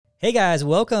Hey guys,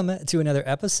 welcome to another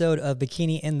episode of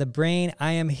Bikini in the Brain.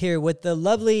 I am here with the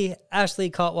lovely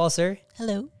Ashley Kaltwasser.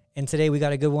 Hello. And today we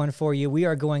got a good one for you. We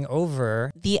are going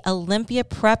over The Olympia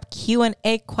Prep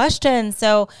Q&A question.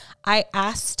 So I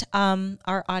asked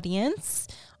our audience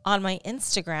on my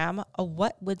Instagram,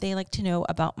 what would they like to know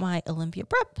about my Olympia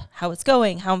Prep? How it's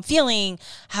going, how I'm feeling,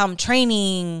 how I'm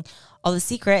training, all the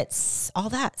secrets, all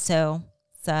that. So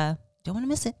it's don't want to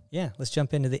miss it. Yeah, let's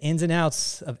jump into the ins and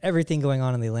outs of everything going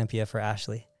on in the Olympia for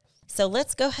Ashley. So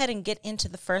let's go ahead and get into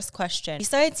the first question.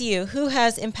 Besides you, who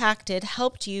has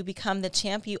helped you become the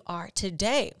champ you are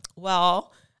today?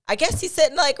 Well, I guess he's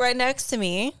sitting like right next to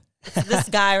me. It's this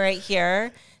guy right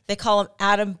here. They call him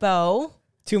Adam Bow.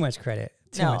 Too much credit.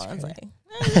 I was like,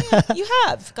 you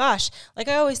have. Gosh, like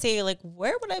I always say, like,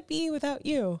 where would I be without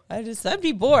you? I'd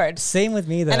be bored. Same with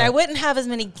me, though. And I wouldn't have as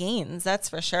many gains, that's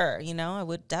for sure. You know, I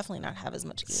would definitely not have as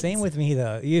much gains. Same with me,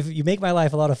 though. You make my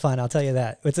life a lot of fun, I'll tell you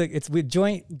that. It's with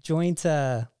joint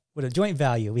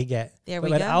value we get. There we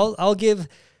but go.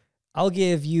 I'll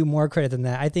give you more credit than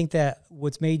that. I think that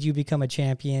what's made you become a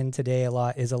champion today a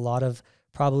lot of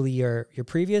probably your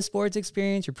previous sports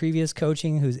experience, your previous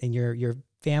coaching, who's in your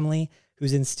family,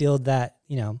 who's instilled that,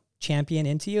 champion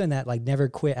into you and that like never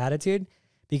quit attitude,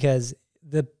 because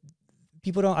I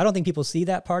don't think people see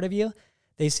that part of you.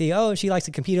 They see, oh, she likes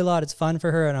to compete a lot. It's fun for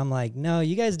her. And I'm like, no,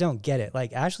 you guys don't get it.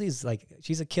 Like Ashley's like,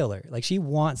 she's a killer. Like she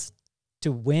wants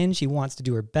to win. She wants to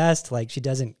do her best. Like she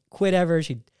doesn't quit ever.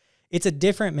 It's a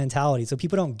different mentality. So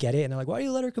people don't get it. And they're like, why do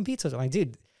you let her compete? So I'm like,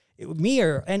 dude, me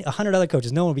or 100 other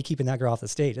coaches, no one will be keeping that girl off the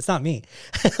stage. It's not me.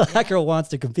 That girl wants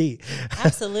to compete.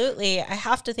 Absolutely. I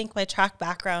have to think my track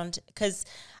background, because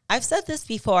I've said this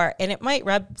before and it might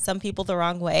rub some people the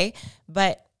wrong way,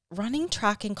 but running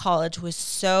track in college was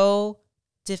so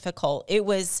difficult. It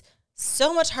was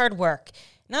so much hard work.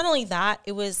 Not only that,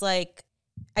 it was like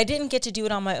I didn't get to do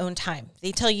it on my own time.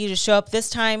 They tell you to show up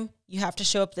this time, you have to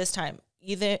show up this time.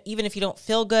 Even if you don't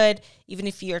feel good, even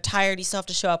if you're tired, you still have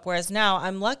to show up. Whereas now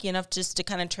I'm lucky enough just to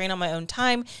kind of train on my own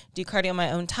time, do cardio on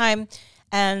my own time.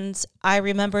 And I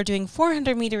remember doing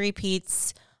 400 meter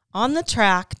repeats on the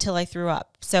track till I threw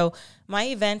up. So my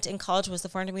event in college was the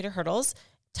 400 meter hurdles.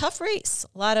 Tough race,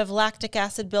 a lot of lactic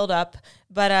acid buildup.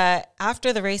 But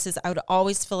after the races, I would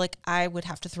always feel like I would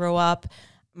have to throw up.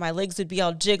 My legs would be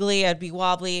all jiggly. I'd be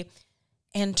wobbly.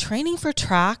 And training for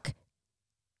track,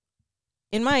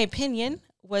 in my opinion,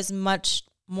 was much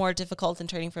more difficult than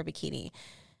training for bikini.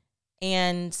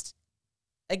 And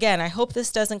again, I hope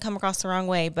this doesn't come across the wrong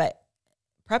way, but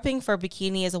prepping for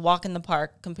bikini is a walk in the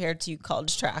park compared to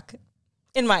college track,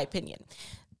 in my opinion.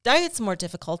 Diet's more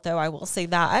difficult, though, I will say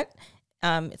that.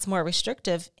 It's more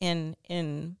restrictive in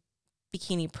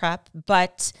bikini prep.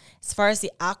 But as far as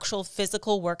the actual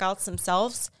physical workouts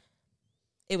themselves,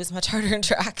 it was much harder in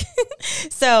track.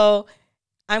 So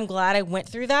I'm glad I went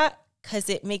through that,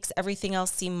 because it makes everything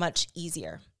else seem much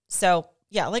easier. So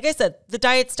yeah, like I said, the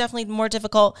diet's definitely more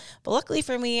difficult, but luckily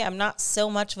for me, I'm not so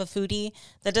much of a foodie.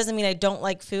 That doesn't mean I don't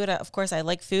like food. Of course I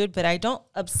like food, but I don't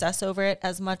obsess over it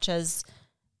as much as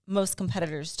most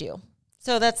competitors do.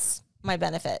 So that's my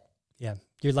benefit. Yeah,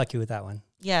 you're lucky with that one.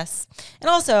 Yes. And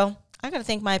also, I got to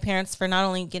thank my parents for not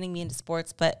only getting me into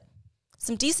sports, but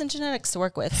some decent genetics to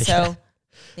work with. So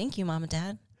thank you, Mom and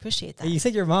Dad. Appreciate that. You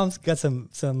said your mom's got some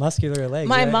muscular legs.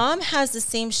 My right? mom has the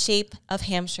same shape of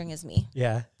hamstring as me.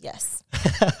 Yeah. Yes.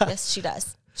 Yes, she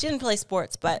does. She didn't play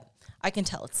sports, but I can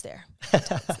tell it's there.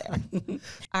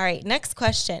 All right, next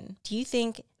question. Do you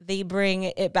think they bring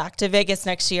it back to Vegas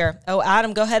next year? Oh,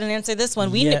 Adam, go ahead and answer this one.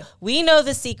 We know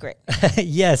the secret.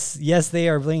 Yes, they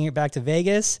are bringing it back to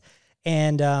Vegas.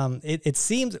 And it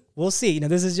seems, we'll see.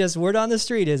 This is just word on the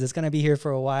street is it's going to be here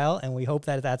for a while, and we hope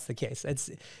that that's the case.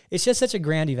 It's just such a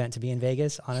grand event to be in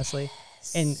Vegas, honestly.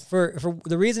 Yes. And for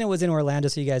the reason it was in Orlando,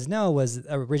 so you guys know, was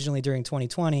originally during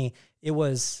 2020, it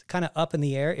was kind of up in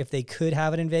the air if they could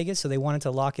have it in Vegas. So they wanted to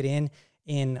lock it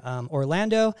in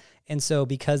Orlando. And so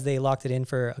because they locked it in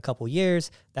for a couple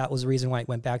years, that was the reason why it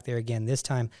went back there again this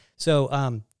time.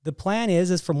 So the plan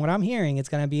is from what I'm hearing, it's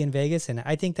going to be in Vegas. And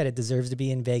I think that it deserves to be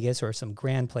in Vegas or some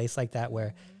grand place like that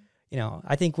where,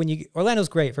 I think Orlando's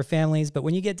great for families, but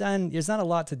when you get done, there's not a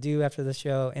lot to do after the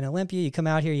show. In Olympia, you come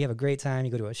out here, you have a great time.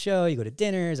 You go to a show, you go to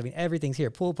dinners. I mean, everything's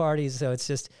here, pool parties. So it's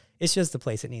just the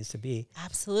place it needs to be.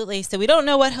 Absolutely. So we don't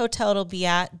know what hotel it'll be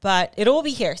at, but it will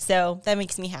be here. So that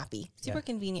makes me happy. Super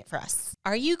convenient for us.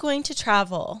 Are you going to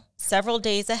travel several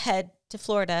days ahead to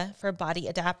Florida for body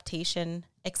adaptation,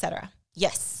 etc.?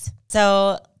 Yes.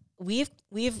 So we've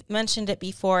mentioned it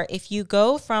before. If you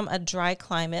go from a dry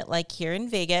climate like here in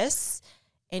Vegas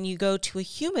and you go to a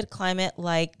humid climate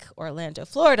like Orlando,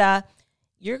 Florida,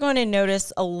 you're going to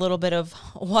notice a little bit of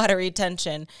water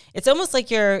retention. It's almost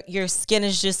like your skin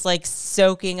is just like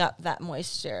soaking up that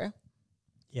moisture.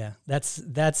 Yeah, that's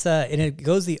and it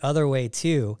goes the other way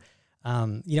too.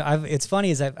 It's funny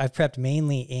is I've prepped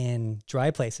mainly in dry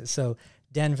places. So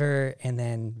Denver and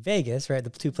then Vegas, right?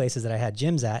 The two places that I had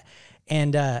gyms at.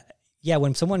 And,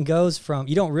 when someone goes from,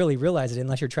 you don't really realize it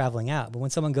unless you're traveling out, but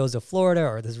when someone goes to Florida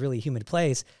or this really humid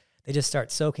place, they just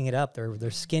start soaking it up.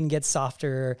 Their skin gets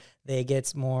softer. They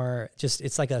get more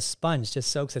it's like a sponge,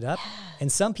 just soaks it up.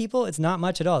 And some people, it's not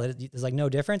much at all. There's like no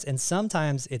difference. And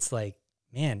sometimes it's like,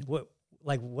 man,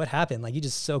 what happened? Like you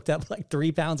just soaked up like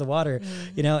 3 pounds of water,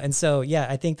 And so,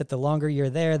 I think that the longer you're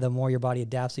there, the more your body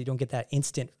adapts. So you don't get that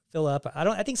instant fill up.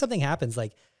 I think something happens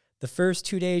like the first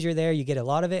 2 days you're there, you get a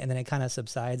lot of it and then it kind of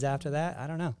subsides after that. I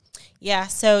don't know. Yeah.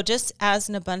 So just as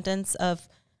an abundance of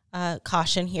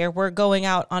caution here, we're going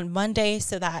out on Monday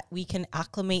so that we can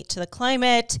acclimate to the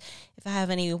climate. If I have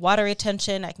any water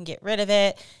retention, I can get rid of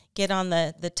it, get on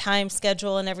the time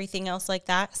schedule and everything else like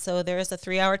that. So there is a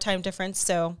 3-hour time difference.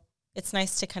 So it's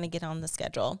nice to kind of get on the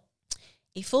schedule.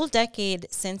 A full decade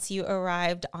since you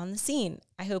arrived on the scene.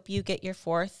 I hope you get your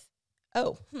fourth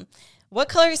O. What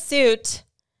color suit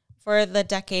for the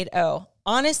decade O?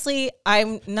 Honestly,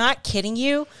 I'm not kidding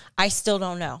you. I still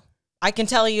don't know. I can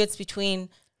tell you it's between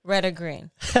red or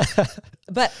green.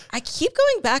 But I keep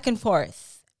going back and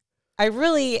forth. I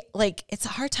really, it's a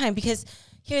hard time because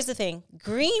here's the thing.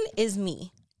 Green is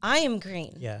me. I am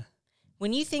green. Yeah.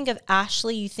 When you think of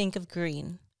Ashley, you think of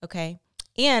green, okay?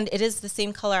 And it is the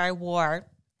same color I wore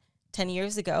 10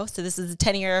 years ago. So this is the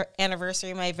 10-year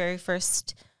anniversary of my very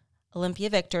first Olympia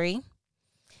victory.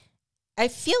 I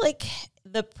feel like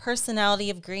the personality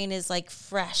of green is like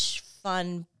fresh,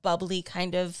 fun, bubbly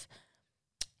kind of.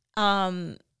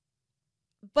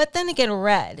 But then again,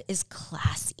 red is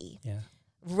classy. Yeah.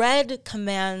 Red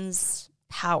commands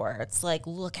power. It's like,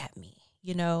 look at me,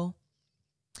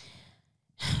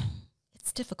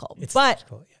 It's difficult.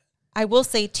 Difficult, yeah. I will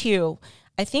say too,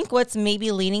 I think what's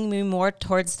maybe leaning me more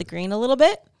towards the green a little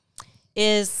bit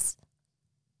is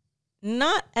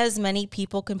not as many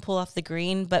people can pull off the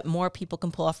green, but more people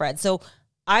can pull off red. So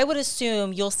I would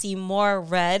assume you'll see more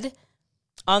red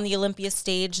on the Olympia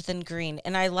stage than green.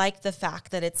 And I like the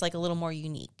fact that it's like a little more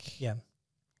unique. Yeah.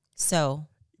 So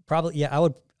probably,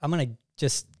 I'm going to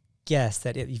just guess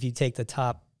that if you take the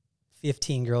top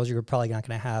 15 girls, you're probably not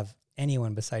going to have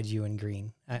anyone besides you in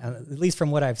green. At least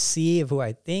from what I've seen of who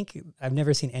I think, I've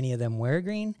never seen any of them wear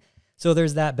green. So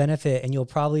there's that benefit, and you'll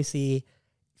probably see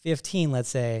 15, let's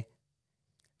say,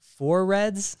 4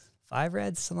 reds, 5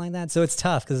 reds, something like that. So it's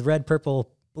tough because red,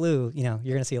 purple, blue, you're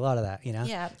going to see a lot of that,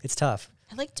 Yeah. It's tough.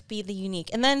 I like to be the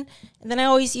unique. And then I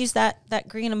always use that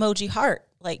green emoji heart.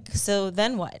 So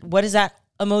then what? What is that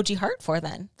emoji heart for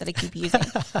then that I keep using?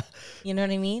 You know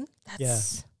what I mean?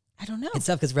 I don't know. It's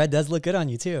tough because red does look good on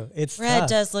you too. Red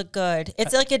does look good.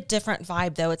 It's like a different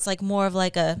vibe though. It's like more of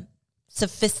like a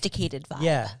sophisticated vibe.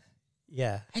 Yeah.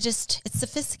 Yeah. It's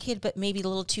sophisticated, but maybe a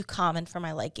little too common for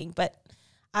my liking. But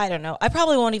I don't know. I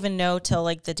probably won't even know till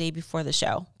like the day before the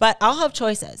show, but I'll have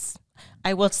choices.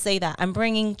 I will say that I'm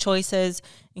bringing choices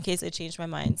in case I change my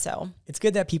mind. So it's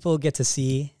good that people get to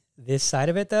see this side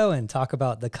of it though, and talk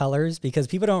about the colors, because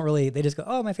people don't really, they just go,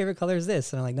 oh, my favorite color is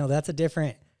this. And I'm like, no, that's a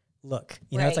different look.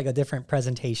 It's like a different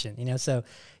presentation, so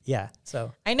yeah.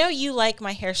 So I know you like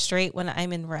my hair straight when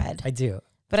I'm in red. I do.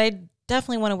 But I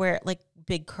definitely want to wear it like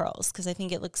big curls because I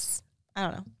think it looks, I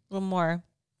don't know, a little more.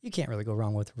 You can't really go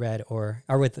wrong with red or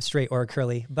with the straight or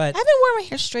curly, but I haven't worn my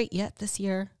hair straight yet this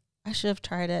year. I should have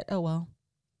tried it. Oh, well.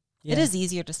 Yeah. It is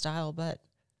easier to style, but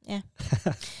yeah.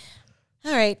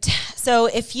 All right. So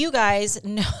if you guys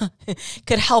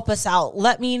could help us out,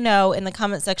 let me know in the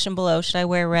comment section below. Should I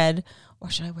wear red or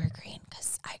should I wear green?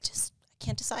 Because I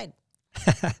can't decide.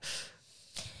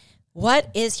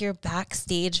 What is your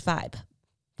backstage vibe?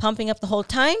 Pumping up the whole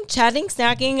time, chatting,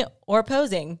 snacking, or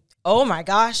posing? Oh my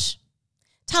gosh.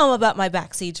 Tell them about my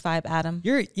backstage vibe, Adam.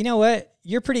 You know what?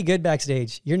 You're pretty good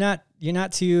backstage. You're not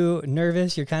too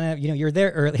nervous. You're kind of, you're there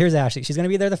early. Here's Ashley. She's going to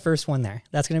be there the first one there.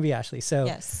 That's going to be Ashley. So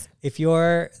yes. If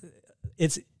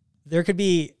there could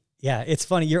be, it's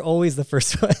funny. You're always the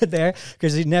first one there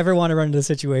because you never want to run into a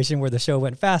situation where the show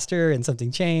went faster and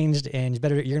something changed and you're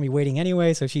going to be waiting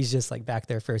anyway. So she's just like back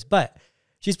there first, but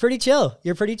she's pretty chill.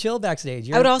 You're pretty chill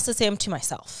backstage. I would also say I'm to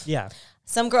myself. Yeah.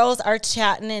 Some girls are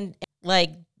chatting and like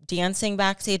dancing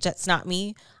backstage. That's not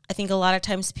me. I think a lot of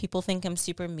times people think I'm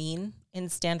super mean and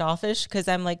standoffish because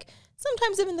I'm like,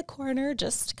 sometimes I'm in the corner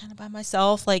just kind of by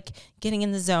myself, like getting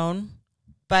in the zone.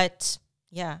 But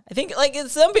Yeah. I think like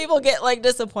some people get like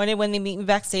disappointed when they meet me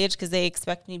backstage because they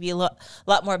expect me to be a lot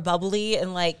more bubbly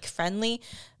and like friendly.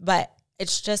 But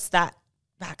it's just that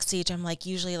backstage, I'm like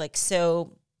usually like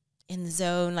so in the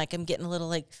zone. Like I'm getting a little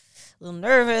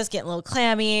nervous, getting a little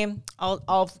clammy. I'll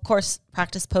of course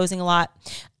practice posing a lot.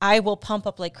 I will pump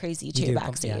up like crazy too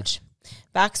backstage.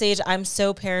 Backstage, I'm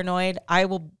so paranoid. I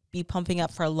will be pumping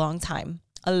up for a long time,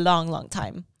 a long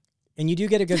time. And you do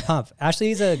get a good pump.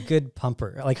 Ashley's a good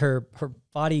pumper. Like her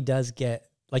body does get,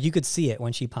 like you could see it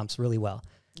when she pumps really well.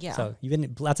 Yeah. So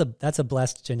that's a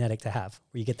blessed genetic to have,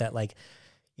 where you get that like,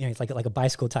 you know, it's like a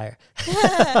bicycle tire.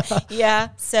 Yeah.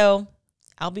 So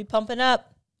I'll be pumping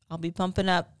up.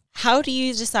 How do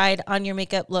you decide on your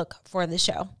makeup look for the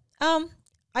show?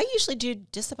 I usually do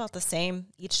just about the same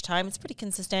each time. It's pretty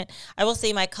consistent. I will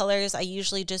say my colors, I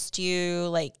usually just do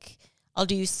like, I'll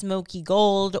do smoky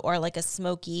gold or like a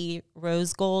smoky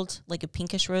rose gold, like a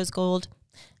pinkish rose gold.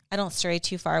 I don't stray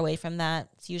too far away from that.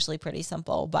 It's usually pretty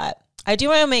simple, but I do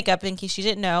my own makeup in case you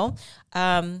didn't know.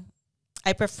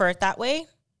 I prefer it that way.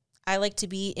 I like to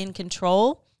be in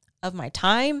control of my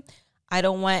time. I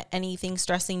don't want anything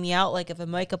stressing me out, like if a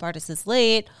makeup artist is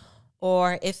late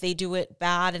or if they do it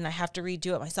bad and I have to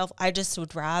redo it myself. I just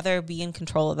would rather be in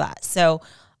control of that. So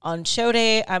on show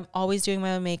day, I'm always doing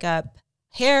my own makeup.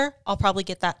 Hair, I'll probably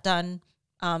get that done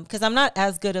because I'm not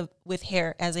as good with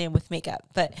hair as I am with makeup,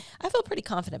 but I feel pretty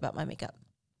confident about my makeup.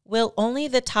 Will only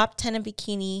the top 10 in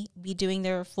bikini be doing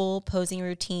their full posing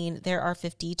routine? There are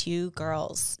 52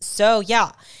 girls. So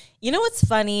yeah, you know what's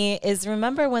funny is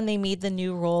remember when they made the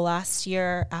new rule last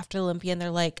year after Olympia and they're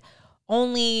like,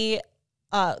 only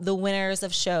the winners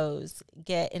of shows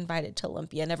get invited to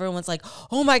Olympia. And everyone's like,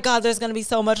 oh my God, there's going to be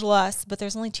so much less, but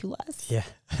there's only 2 less. Yeah.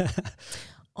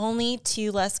 Only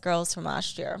 2 less girls from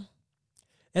last year.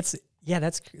 That's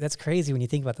crazy when you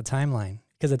think about the timeline,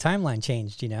 because the timeline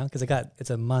changed, you know, because it's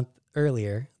a month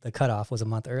earlier. The cutoff was a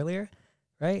month earlier,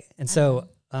 right? And so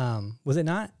was it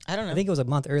not? I don't know. I think it was a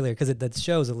month earlier because the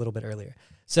show's a little bit earlier.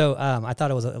 So I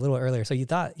thought it was a little earlier. So you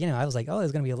thought, you know, I was like, oh,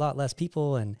 there's going to be a lot less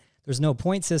people and there's no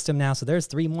point system now. So there's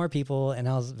 3 more people. And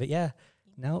but yeah,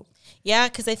 nope. Yeah,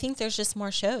 because I think there's just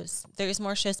more shows. There's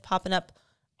more shows popping up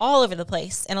all over the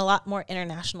place and a lot more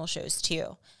international shows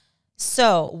too.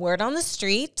 So word on the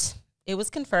street, it was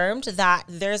confirmed that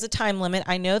there's a time limit.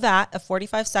 I know that of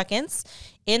 45 seconds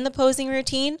in the posing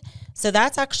routine. So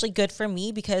that's actually good for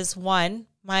me because 1,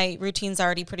 my routine's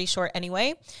already pretty short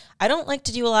anyway. I don't like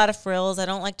to do a lot of frills. I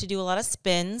don't like to do a lot of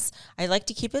spins. I like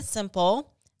to keep it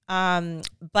simple.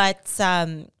 But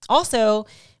also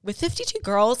with 52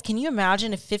 girls, can you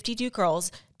imagine if 52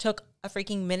 girls took a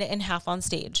freaking minute and a half on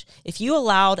stage? If you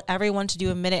allowed everyone to do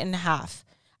a minute and a half,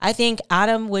 I think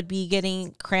Adam would be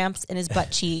getting cramps in his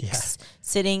butt cheeks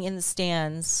sitting in the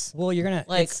stands. Well, you're going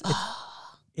to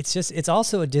it's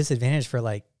also a disadvantage for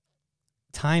like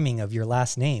timing of your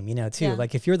last name, you know, too. Yeah.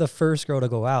 Like if you're the first girl to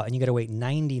go out and you got to wait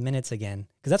 90 minutes again,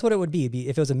 because that's what it would be.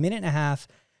 If it was a minute and a half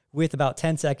with about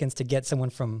 10 seconds to get someone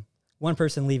from one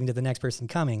person leaving to the next person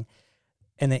coming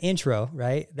and the intro,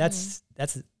 right? That's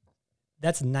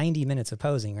 90 minutes of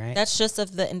posing, right? That's just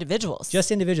of the individuals.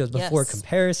 Just individuals before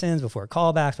comparisons, before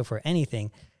callbacks, before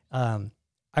anything. I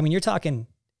mean, you're talking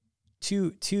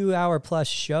 2 hour plus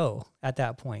show at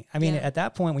that point. I mean, at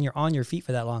that point, when you're on your feet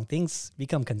for that long, things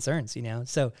become concerns, you know?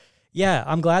 So yeah,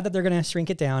 I'm glad that they're going to shrink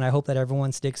it down. I hope that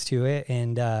everyone sticks to it.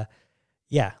 And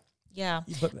yeah.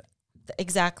 But,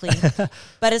 exactly.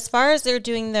 But as far as they're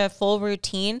doing the full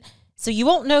routine, so you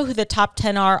won't know who the top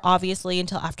 10 are, obviously,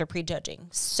 until after prejudging.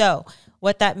 So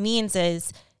what that means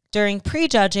is during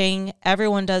prejudging,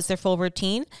 everyone does their full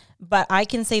routine. But I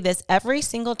can say this, every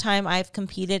single time I've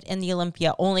competed in the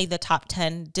Olympia, only the top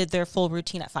 10 did their full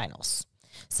routine at finals.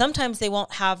 Sometimes they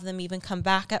won't have them even come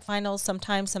back at finals,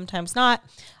 sometimes not.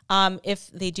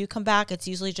 If they do come back, it's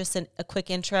usually just a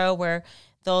quick intro where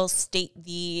they'll state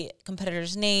the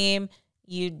competitor's name,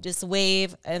 you just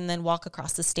wave and then walk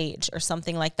across the stage or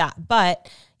something like that. But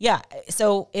yeah,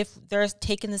 so if they're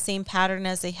taking the same pattern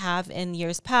as they have in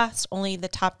years past, only the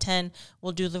top 10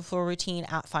 will do the full routine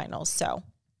at finals. So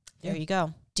there you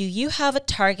go. Do you have a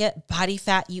target body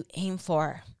fat you aim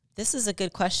for? This is a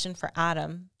good question for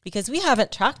Adam because we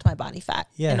haven't tracked my body fat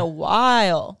in a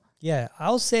while. Yeah,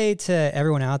 I'll say to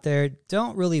everyone out there,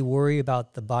 don't really worry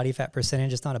about the body fat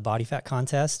percentage. It's not a body fat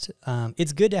contest.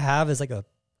 It's good to have as like a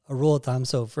rule of thumb.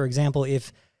 So for example,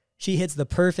 if she hits the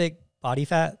perfect body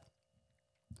fat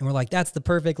and we're like, that's the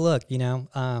perfect look, you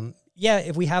know?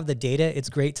 If we have the data, it's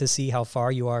great to see how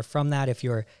far you are from that if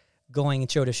you're going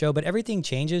show to show, but everything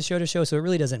changes show to show. So it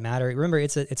really doesn't matter. Remember,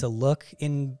 it's a look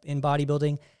in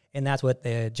bodybuilding. and that's what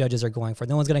the judges are going for.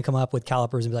 No one's going to come up with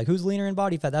calipers and be like, who's leaner in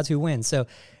body fat? That's who wins. So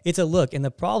it's a look. And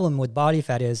the problem with body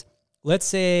fat is, let's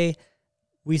say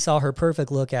we saw her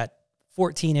perfect look at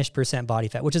 14-ish% body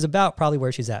fat, which is about probably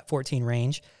where she's at, 14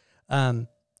 range.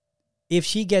 If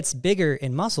she gets bigger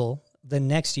in muscle the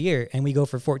next year and we go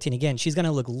for 14 again, she's going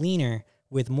to look leaner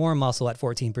with more muscle at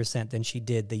 14% than she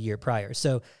did the year prior.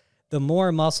 So the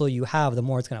more muscle you have, the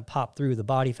more it's going to pop through the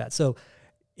body fat. So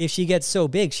if she gets so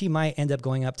big, she might end up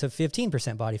going up to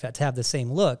 15% body fat to have the same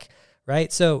look,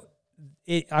 right? So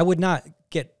I would not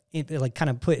get like kind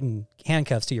of put in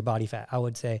handcuffs to your body fat. I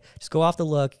would say just go off the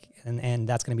look, and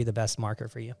that's going to be the best marker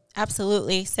for you.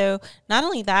 Absolutely. So not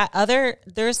only that,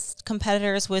 there's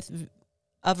competitors with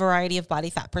a variety of body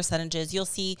fat percentages. You'll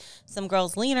see some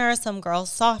girls leaner, some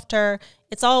girls softer.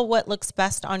 It's all what looks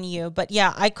best on you. But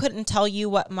yeah, I couldn't tell you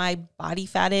what my body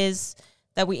fat is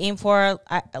that we aim for.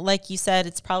 Like you said,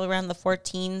 it's probably around the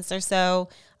 14s or so.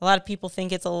 A lot of people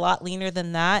think it's a lot leaner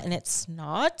than that, and it's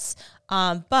not.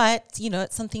 But,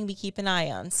 it's something we keep an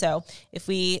eye on. So if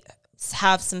we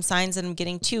have some signs that I'm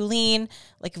getting too lean,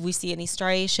 like if we see any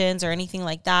striations or anything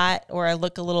like that, or I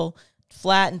look a little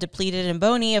flat and depleted and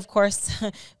bony, of course,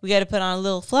 we got to put on a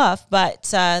little fluff, but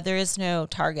there is no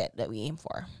target that we aim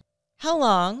for. How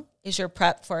long is your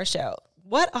prep for a show?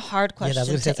 What a hard question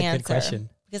to answer. A good question.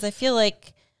 Because I feel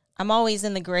like I'm always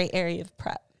in the gray area of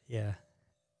prep. Yeah,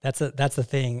 that's the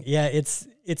thing. Yeah, it's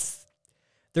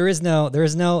a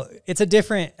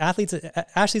different athlete.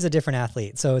 Ashley's a different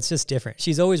athlete, so it's just different.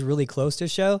 She's always really close to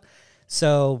show.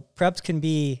 So preps can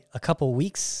be a couple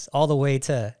weeks all the way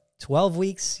to 12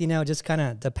 weeks, just kind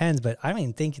of depends. But I don't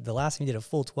even think the last time you did a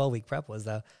full 12-week prep was,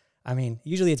 though. I mean,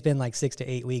 usually it's been like 6 to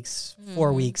 8 weeks,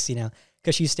 4 weeks,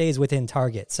 because she stays within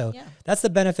target. So that's the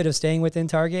benefit of staying within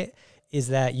target, is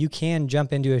that you can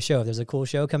jump into a show. If there's a cool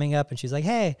show coming up and she's like,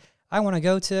 hey, I want to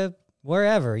go to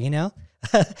wherever,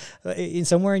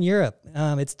 somewhere in Europe.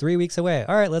 It's 3 weeks away.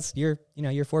 All right,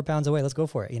 you're 4 pounds away. Let's go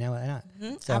for it. Why not?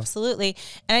 So. Absolutely.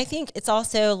 And I think it's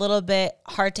also a little bit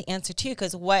hard to answer too,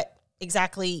 because what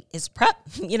exactly is prep?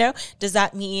 Does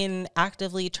that mean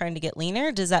actively trying to get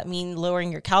leaner? Does that mean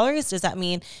lowering your calories? Does that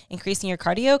mean increasing your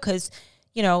cardio? Because,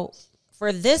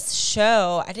 for this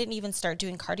show, I didn't even start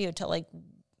doing cardio till like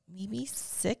maybe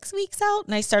 6 weeks out.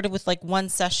 And I started with like 1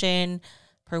 session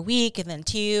per week, and then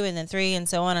 2, and then 3, and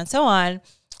so on and so on.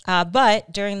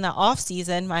 But during the off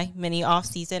season, my mini off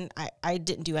season, I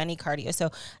didn't do any cardio.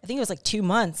 So I think it was like 2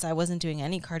 months I wasn't doing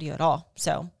any cardio at all.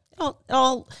 So it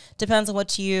all depends on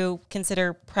what you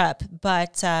consider prep.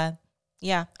 But I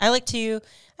like to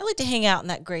hang out in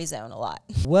that gray zone a lot.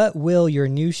 What will your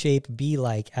new shape be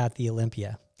like at the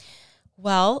Olympia?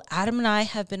 Well, Adam and I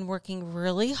have been working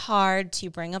really hard to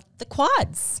bring up the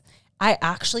quads. I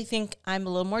actually think I'm a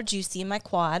little more juicy in my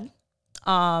quad.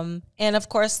 And of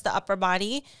course the upper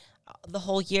body, the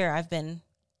whole year I've been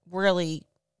really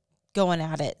going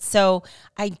at it. So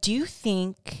I do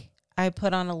think I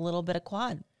put on a little bit of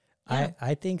quad. Yeah.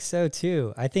 I think so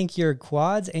too. I think your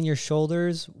quads and your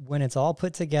shoulders, when it's all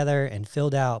put together and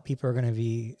filled out, people are going to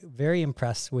be very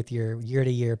impressed with your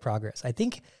year-to-year progress. I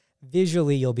think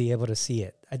visually you'll be able to see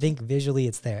it. I think visually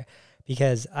it's there,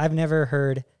 because I've never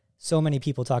heard so many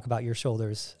people talk about your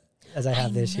shoulders as I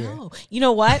have this year. You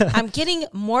know what? I'm getting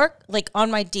more, like,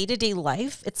 on my day-to-day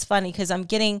life. It's funny because I'm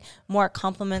getting more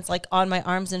compliments like on my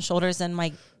arms and shoulders than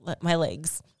my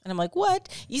legs. And I'm like, what?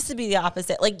 Used to be the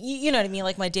opposite. Like, you know what I mean?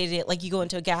 Like my day-to-day, like you go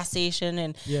into a gas station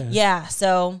and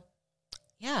so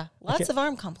lots of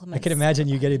arm compliments. I can imagine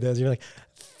you getting those. You're like,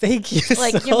 thank you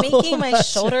like so you're making much. My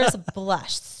shoulders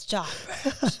blush. Stop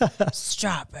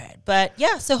it. But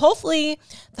yeah, so hopefully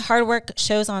the hard work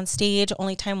shows on stage.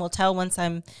 Only time will tell once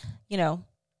I'm,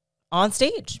 on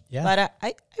stage. Yeah. But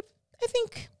I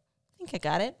think I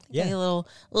got it. I got a little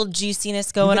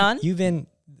juiciness going on. You've been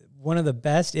one of the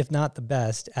best, if not the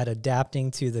best, at adapting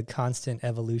to the constant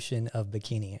evolution of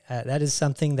bikini. That is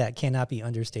something that cannot be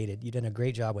understated. You've done a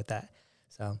great job with that.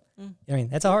 So, I mean,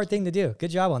 that's a hard thing to do.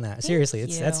 Good job on that. Seriously,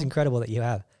 that's incredible that you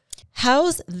have.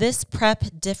 How's this prep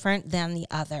different than the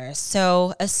others?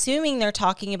 So, assuming they're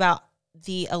talking about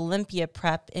the Olympia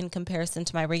prep in comparison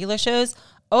to my regular shows,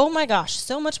 oh my gosh,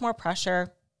 so much more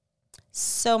pressure.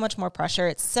 So much more pressure.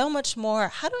 It's so much more,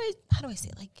 how do I say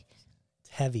it? Like, it's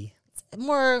heavy.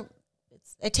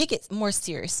 I take it more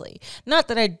seriously. Not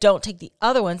that I don't take the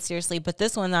other one seriously, but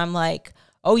this one I'm like,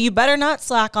 oh, you better not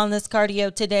slack on this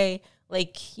cardio today.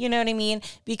 Like, you know what I mean?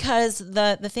 Because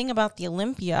the thing about the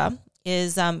Olympia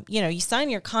is, you sign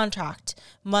your contract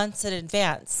months in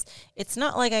advance. It's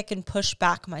not like I can push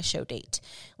back my show date.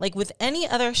 Like with any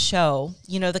other show,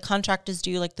 the contract is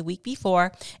due like the week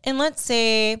before. And let's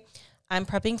say I'm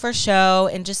prepping for show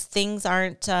and just things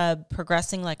aren't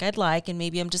progressing like I'd like, and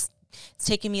maybe it's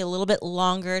taking me a little bit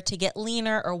longer to get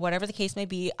leaner or whatever the case may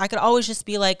be, I could always just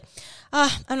be like,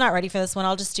 I'm not ready for this one.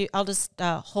 I'll just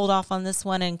hold off on this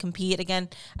one and compete again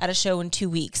at a show in 2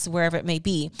 weeks, wherever it may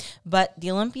be. But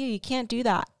the Olympia, you can't do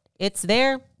that. It's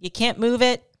there. You can't move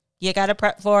it. You got to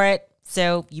prep for it.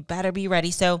 So you better be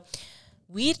ready. So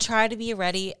we try to be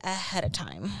ready ahead of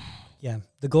time. Yeah.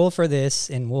 The goal for this,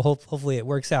 and we'll hopefully it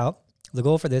works out. The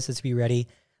goal for this is to be ready,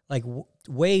 like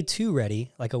way too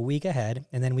ready, like a week ahead,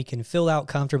 and then we can fill out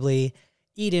comfortably,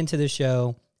 eat into the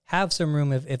show, have some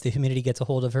room if the humidity gets a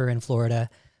hold of her in Florida.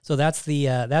 So that's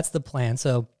the plan.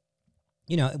 So,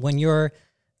 when you're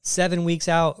 7 weeks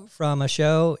out from a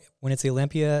show, when it's the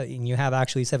Olympia and you have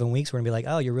actually 7 weeks, we're gonna be like,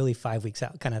 oh, you're really 5 weeks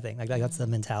out, kind of thing. Like that's the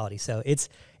mentality. So it's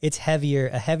a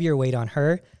heavier weight on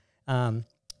her.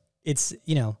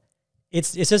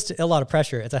 It's just a lot of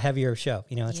pressure. It's a heavier show.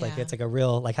 It's like a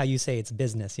real, like how you say it's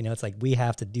business. It's like we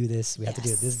have to do this. We have to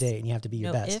do it this day, and you have to be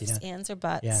your best. Ifs, ands, or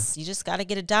buts. Yeah. You just got to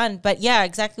get it done. But yeah,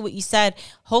 exactly what you said.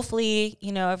 Hopefully,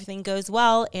 everything goes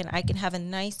well, and I can have a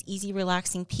nice, easy,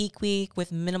 relaxing peak week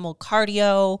with minimal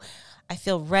cardio. I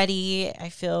feel ready. I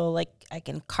feel like I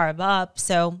can carb up.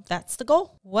 So that's the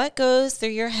goal. What goes through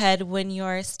your head when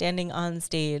you're standing on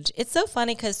stage? It's so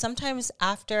funny because sometimes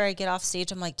after I get off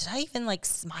stage, I'm like, did I even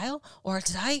smile? Or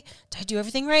did I do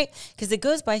everything right? Because it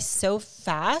goes by so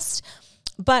fast.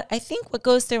 But I think what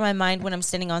goes through my mind when I'm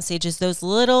standing on stage is those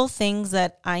little things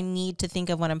that I need to think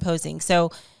of when I'm posing.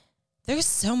 So there's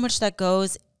so much that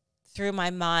goes through my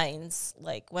minds,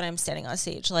 when I'm standing on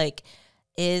stage,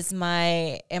 am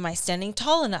I standing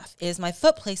tall enough? Is my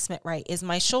foot placement right? Is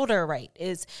my shoulder right?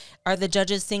 Are the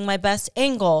judges seeing my best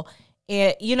angle?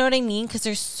 You know what I mean? Because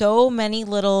there's so many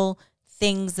little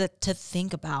things to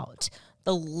think about.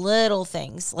 The little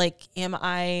things, am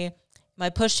I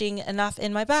pushing enough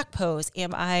in my back pose?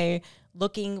 Am I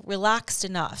looking relaxed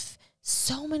enough?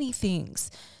 So many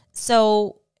things.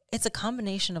 So it's a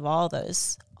combination of all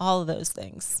of those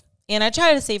things. And I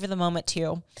try to savor the moment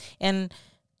too. And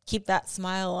keep that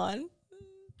smile on,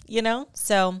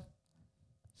 so.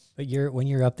 But when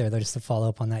you're up there, though, just to follow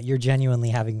up on that, you're genuinely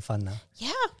having fun though.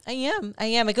 Yeah, I am.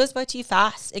 It goes by too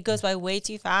fast. It goes by way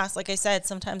too fast. Like I said,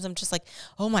 sometimes I'm just like,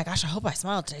 oh my gosh, I hope I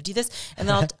smiled. Did I do this? And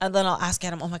then I'll ask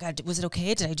Adam, oh my God, was it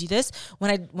okay? Did I do this?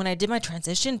 When I did my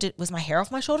transition, was my hair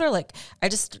off my shoulder? I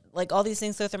just all these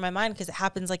things go through my mind because it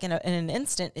happens in an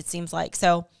instant, it seems like.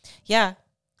 So yeah.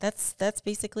 That's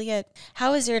basically it.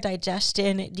 How is your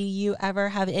digestion? Do you ever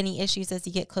have any issues as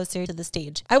you get closer to the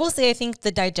stage? I will say I think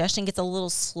the digestion gets a little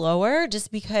slower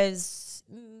just because,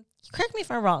 correct me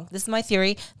if I'm wrong, this is my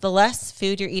theory, the less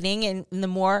food you're eating and the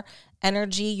more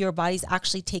energy your body's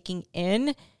actually taking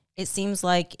in, it seems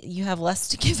like you have less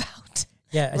to give out.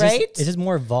 Yeah, it's just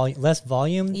more volume, less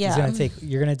volume. Yeah,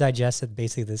 you're gonna digest at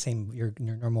basically the same your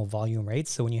normal volume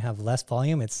rates. So when you have less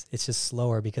volume, it's just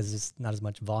slower because it's not as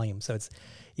much volume. So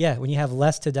when you have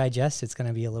less to digest, it's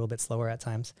gonna be a little bit slower at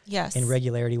times. Yes, and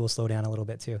regularity will slow down a little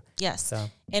bit too. Yes. So,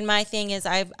 and my thing is,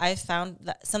 I've found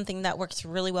that something that works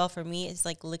really well for me is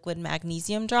liquid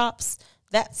magnesium drops.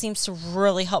 That seems to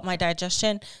really help my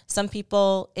digestion. Some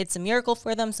people, it's a miracle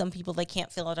for them. Some people, they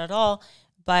can't feel it at all.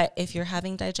 But if you're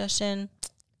having digestion,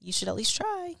 you should at least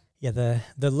try. Yeah,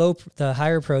 the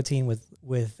higher protein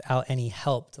without any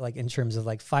help, in terms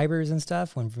of fibers and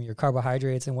stuff, from your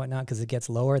carbohydrates and whatnot, because it gets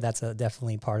lower. That's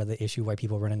definitely part of the issue why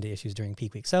people run into issues during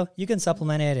peak week. So you can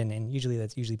supplement it, and usually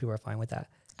people are fine with that.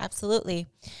 Absolutely.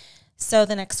 So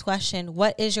the next question: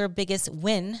 what is your biggest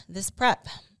win this prep?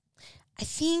 I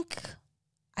think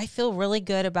I feel really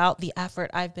good about the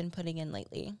effort I've been putting in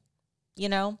lately.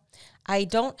 I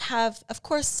don't have, of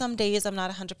course, some days I'm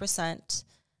not 100%.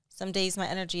 Some days my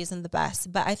energy isn't the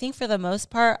best. But I think for the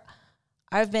most part,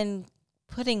 I've been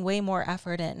putting way more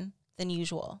effort in than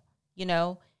usual,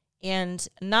 and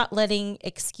not letting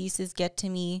excuses get to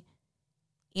me,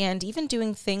 and even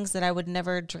doing things that I would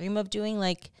never dream of doing.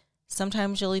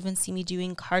 Sometimes you'll even see me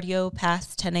doing cardio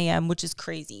past 10 a.m., which is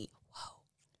crazy. Whoa.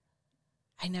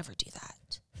 I never do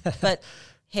that. But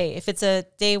hey, if it's a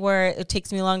day where it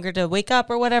takes me longer to wake up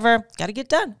or whatever, got to get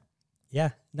done. Yeah,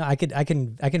 no, I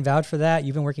can vouch for that.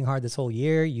 You've been working hard this whole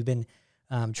year. You've been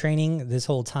training this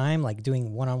whole time,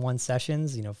 doing one-on-one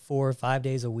sessions, 4 or 5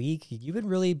 days a week. You've been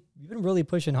really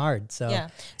pushing hard. So yeah.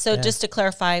 So just to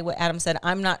clarify what Adam said,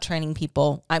 I'm not training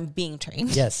people. I'm being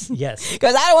trained. Yes.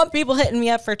 Because I don't want people hitting me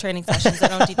up for training sessions. I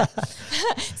don't do that.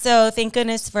 So thank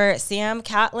goodness for Sam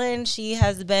Catlin. She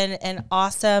has been an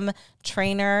awesome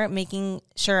trainer, making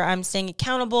sure I'm staying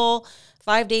accountable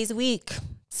 5 days a week.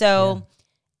 So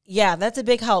yeah, that's a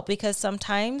big help because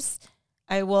sometimes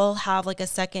I will have like a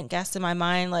second guess in my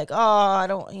mind, like, oh, I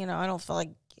don't feel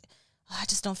like, I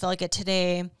just don't feel like it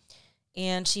today.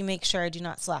 And she makes sure I do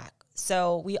not slack.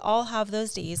 So we all have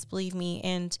those days, believe me.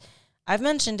 And I've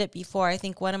mentioned it before. I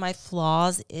think one of my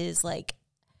flaws is like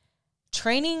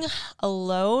training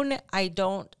alone. I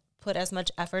don't put as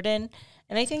much effort in.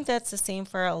 And I think that's the same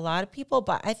for a lot of people,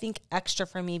 but I think extra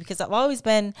for me because I've always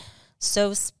been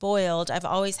so spoiled. I've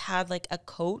always had like a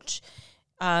coach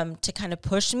to kind of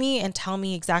push me and tell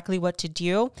me exactly what to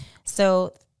do.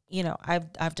 So, you know,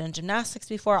 I've done gymnastics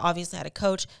before, obviously had a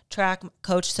coach, track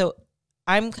coach. So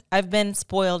I've been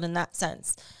spoiled in that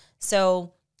sense.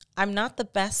 So I'm not the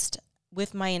best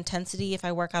with my intensity if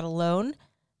I work out alone,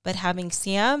 but having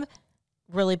Sam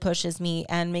really pushes me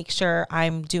and makes sure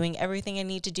I'm doing everything I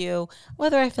need to do,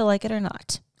 whether I feel like it or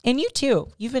not. And you too,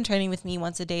 you've been training with me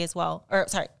once a day as well. Or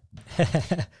sorry,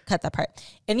 cut that part.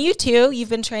 And you too, you've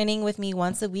been training with me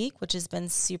once a week, which has been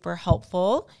super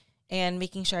helpful and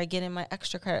making sure I get in my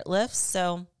extra credit lifts.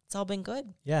 So it's all been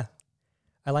good. Yeah.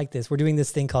 I like this. We're doing this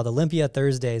thing called Olympia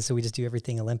Thursdays. So we just do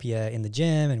everything Olympia in the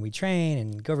gym and we train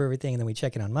and go over everything. And then we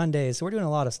check in on Mondays. So we're doing a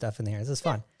lot of stuff in there. This is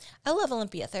fun. I love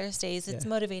Olympia Thursdays. It's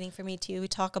motivating for me too. We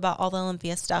talk about all the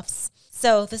Olympia stuffs.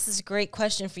 So this is a great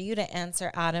question for you to answer,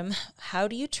 Adam. How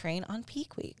do you train on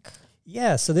peak week?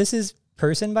 Yeah. So this is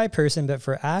person by person, but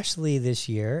for Ashley this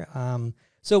year,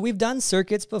 so we've done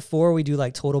circuits before. We do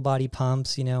like total body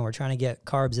pumps, you know, we're trying to get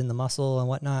carbs in the muscle and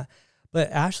whatnot. But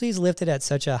Ashley's lifted at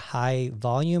such a high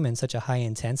volume and such a high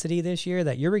intensity this year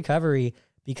that your recovery,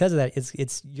 because of that,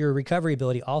 it's your recovery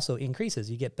ability also increases.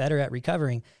 You get better at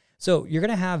recovering. So you're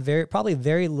going to have probably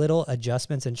very little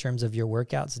adjustments in terms of your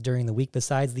workouts during the week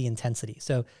besides the intensity.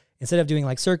 So instead of doing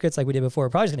like circuits like we did before, we're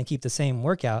probably just going to keep the same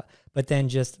workout, but then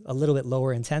just a little bit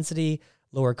lower intensity,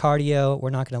 lower cardio.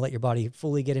 We're not going to let your body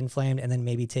fully get inflamed, and then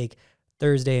maybe take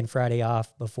Thursday and Friday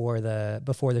off before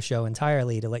the show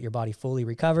entirely to let your body fully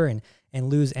recover and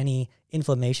lose any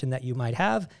inflammation that you might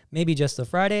have. Maybe just the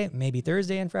Friday, maybe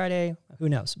Thursday and Friday, who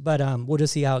knows? But we'll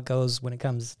just see how it goes when it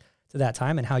comes to that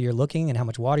time and how you're looking and how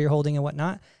much water you're holding and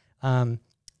whatnot.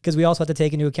 Because we also have to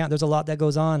take into account there's a lot that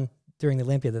goes on during the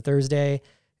Olympia. The Thursday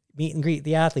meet and greet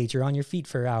the athletes, you're on your feet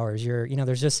for hours.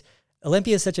 There's just,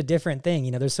 Olympia is such a different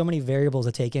thing. There's so many variables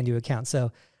to take into account.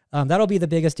 So that'll be the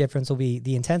biggest difference. Will be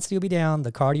the intensity will be down,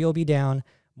 the cardio will be down,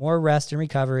 more rest and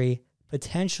recovery,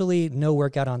 potentially no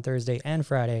workout on Thursday and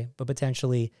Friday, but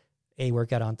potentially a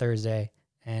workout on Thursday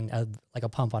and like a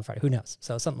pump on Friday. Who knows?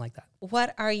 So something like that.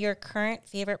 What are your current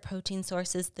favorite protein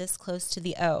sources this close to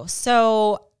the O?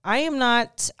 So I'm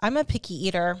a picky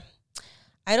eater.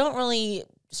 I don't really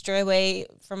stray away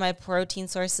from my protein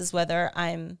sources, whether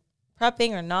I'm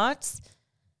prepping or not.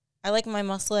 I like my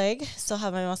muscle egg, still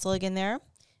have my muscle egg in there.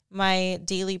 My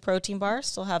daily protein bar,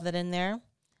 still have that in there.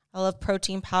 I love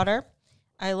protein powder.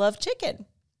 I love chicken.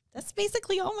 That's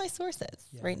basically all my sources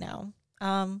right now.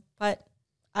 But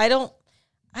I don't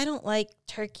like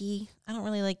turkey. I don't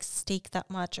really like steak that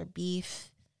much or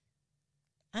beef.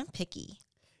 I'm picky.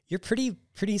 You're pretty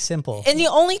simple. And the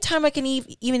only time I can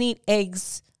even eat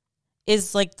eggs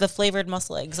is like the flavored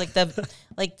muscle eggs, like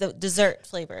the dessert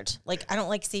flavored. Like I don't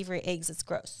like savory eggs. It's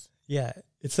gross. Yeah.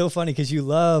 It's so funny because you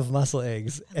love muscle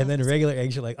eggs and then regular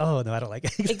eggs, you're like, oh, no, I don't like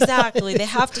eggs. Exactly. They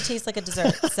have to taste like a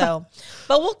dessert. So,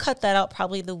 but we'll cut that out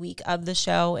probably the week of the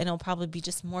show, and it'll probably be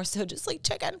just more so just like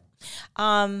chicken.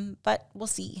 But we'll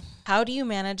see. How do you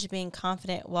manage being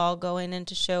confident while going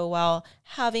into show while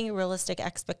having realistic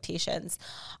expectations?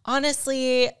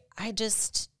 Honestly,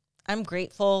 I'm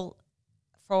grateful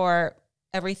for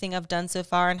everything I've done so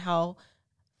far and how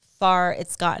far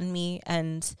it's gotten me.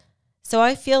 And so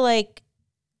I feel like,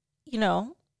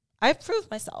 I've proved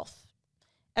myself.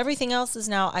 Everything else is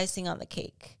now icing on the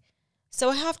cake. So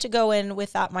I have to go in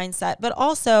with that mindset. But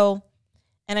also,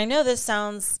 and I know this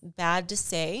sounds bad to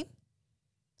say,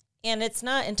 and it's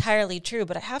not entirely true,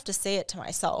 but I have to say it to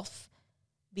myself,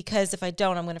 because if I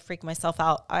don't, I'm going to freak myself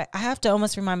out. I have to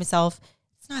almost remind myself,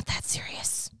 it's not that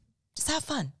serious. Just have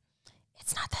fun.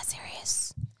 It's not that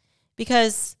serious.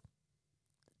 Because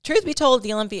truth be told,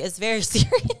 the Olympia is very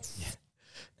serious. Yeah.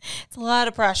 It's a lot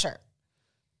of pressure.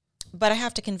 But I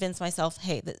have to convince myself,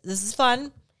 hey, this is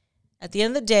fun. At the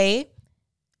end of the day,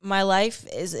 my life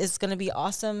is going to be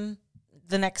awesome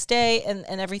the next day and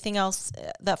everything else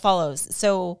that follows.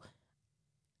 So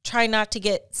try not to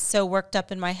get so worked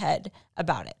up in my head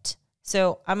about it.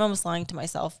 So I'm almost lying to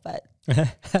myself, but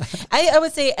I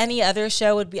would say any other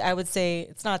show I would say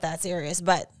it's not that serious,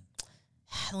 but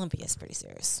Olympia is pretty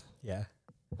serious. Yeah.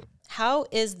 How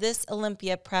is this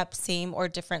Olympia prep same or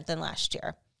different than last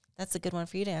year? That's a good one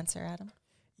for you to answer, Adam.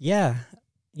 Yeah.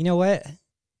 You know what?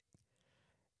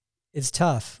 It's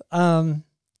tough. I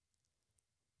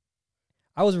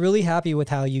was really happy with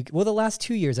how the last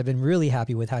 2 years, I've been really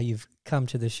happy with how you've come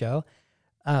to the show.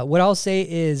 What I'll say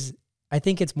is I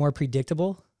think it's more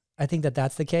predictable. I think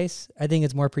that's the case. I think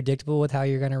it's more predictable with how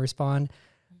you're going to respond.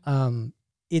 So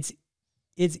it's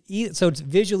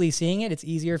visually seeing it. It's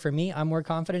easier for me. I'm more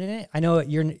confident in it. I know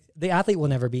the athlete will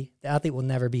never be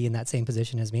in that same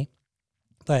position as me,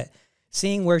 but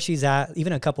seeing where she's at,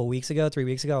 even a couple weeks ago, 3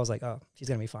 weeks ago, I was like, oh, she's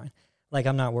going to be fine. Like,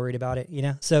 I'm not worried about it,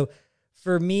 So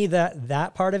for me,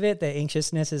 that part of it, the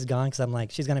anxiousness is gone because I'm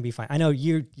like, she's going to be fine. I know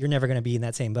you're never going to be in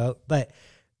that same boat, but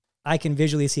I can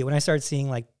visually see it when I start seeing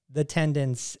like the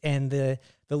tendons and the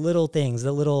little things,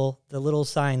 the little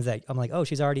signs that I'm like, oh,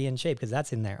 she's already in shape because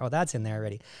that's in there. Oh, that's in there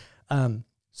already.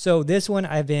 So this one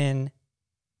I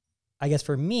guess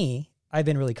for me, I've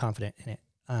been really confident in it.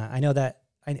 I know that,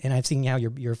 and I've seen how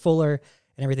you're fuller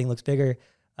and everything looks bigger.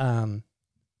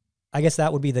 I guess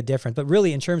that would be the difference. But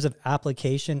really, in terms of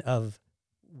application of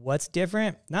what's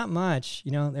different, not much.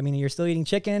 I mean, you're still eating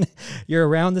chicken. You're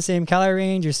around the same calorie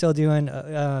range. You're still doing,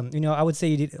 I would say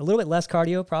you did a little bit less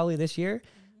cardio probably this year.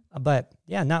 But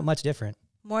yeah, not much different.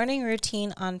 Morning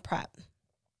routine on prep.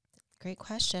 Great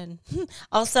question.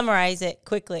 I'll summarize it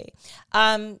quickly.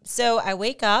 So I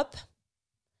wake up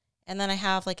and then I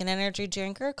have like an energy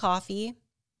drink or coffee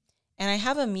and I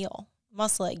have a meal,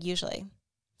 muscle leg usually.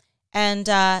 And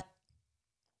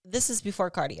this is before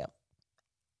cardio.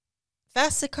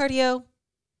 Fasted cardio,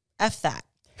 F that.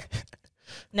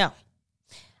 No.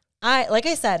 Like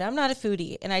I said, I'm not a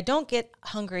foodie and I don't get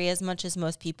hungry as much as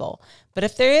most people. But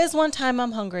if there is one time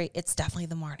I'm hungry, it's definitely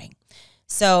the morning.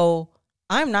 So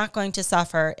I'm not going to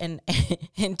suffer and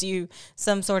do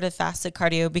some sort of fasted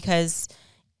cardio because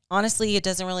honestly, it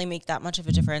doesn't really make that much of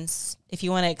a difference. If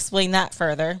you want to explain that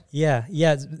further. Yeah.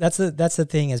 That's the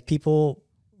thing is people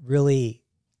really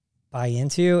buy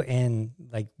into and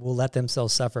like will let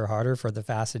themselves suffer harder for the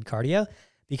fasted cardio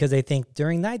because they think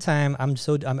during nighttime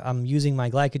I'm using my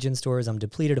glycogen stores, I'm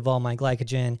depleted of all my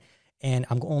glycogen, and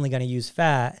I'm only going to use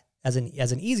fat as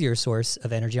an easier source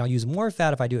of energy. I'll use more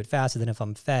fat if I do it faster than if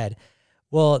I'm fed.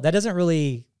 Well, that doesn't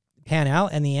really pan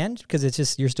out in the end because it's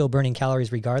just you're still burning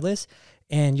calories regardless,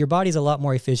 and your body's a lot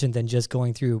more efficient than just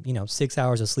going through 6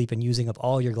 hours of sleep and using up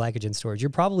all your glycogen storage. You're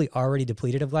probably already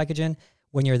depleted of glycogen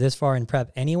when you're this far in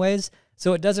prep anyways,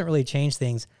 so it doesn't really change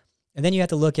things. And then you have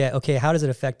to look at, okay, how does it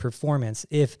affect performance?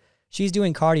 If she's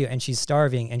doing cardio and she's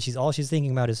starving and all she's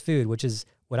thinking about is food, which is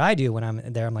what I do when I'm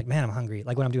there, I'm like, man, I'm hungry,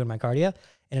 like when I'm doing my cardio,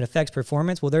 and it affects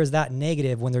performance, well, there's that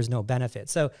negative when there's no benefit.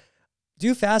 So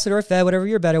do fasted or fed, whatever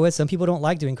you're better with. Some people don't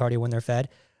like doing cardio when they're fed,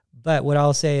 but what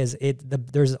I'll say is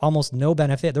there's almost no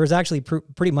benefit. There's actually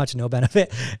pretty much no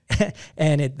benefit.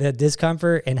 And the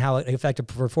discomfort and how it affected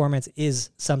performance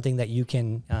is something that you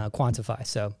can quantify.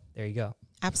 So there you go.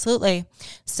 Absolutely.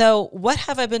 So what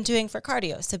have I been doing for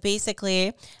cardio? So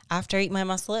basically, after I eat my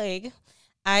muscle leg,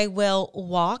 I will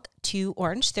walk to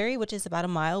Orange Theory, which is about a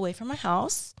mile away from my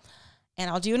house. And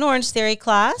I'll do an Orange Theory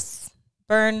class.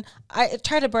 I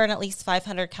try to burn at least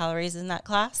 500 calories in that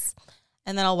class.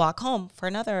 And then I'll walk home for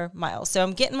another mile. So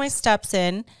I'm getting my steps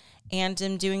in and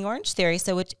I'm doing Orange Theory.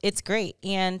 So it's great.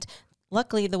 And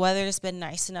luckily the weather has been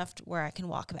nice enough to where I can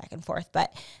walk back and forth.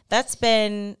 But that's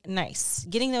been nice.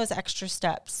 Getting those extra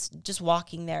steps, just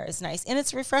walking there is nice. And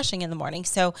it's refreshing in the morning.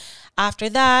 So after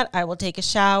that, I will take a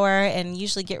shower and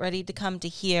usually get ready to come to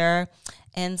here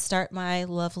and start my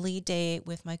lovely day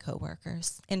with my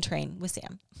coworkers and train with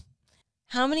Sam.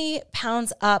 How many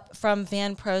pounds up from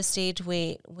Van Pro stage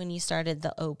weight when you started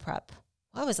the O prep?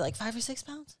 What was it, like 5 or 6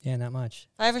 pounds? Yeah, not much.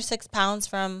 5 or 6 pounds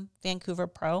from Vancouver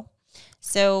Pro.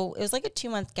 So it was like a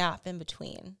 2-month gap in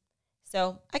between.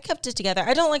 So I kept it together.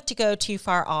 I don't like to go too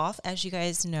far off, as you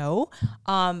guys know.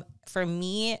 For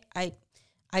me, I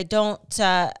don't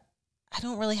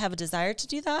really have a desire to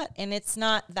do that, and it's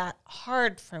not that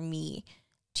hard for me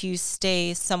to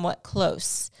stay somewhat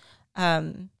close.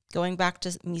 Going back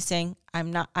to me saying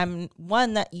I'm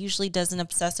one that usually doesn't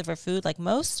obsess over food like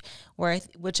most,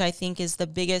 which I think is the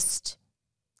biggest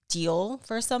deal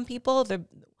for some people.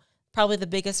 Probably the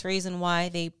biggest reason why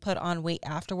they put on weight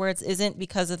afterwards isn't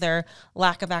because of their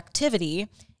lack of activity.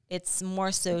 It's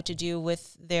more so to do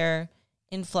with their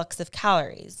influx of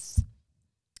calories.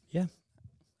 Yeah.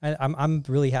 I'm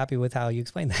really happy with how you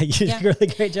explained that. You did a really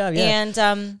great job. Yeah.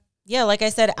 And like I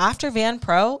said, after Van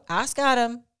Pro, ask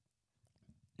Adam.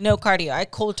 No cardio. I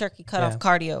cold turkey cut off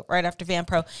cardio right after Van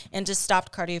Pro and just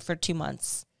stopped cardio for 2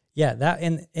 months. Yeah, that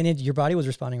and your body was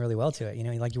responding really well to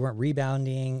it. Like you weren't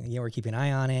rebounding, you were keeping an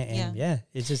eye on it, and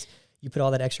it's just you put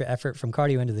all that extra effort from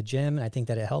cardio into the gym. And I think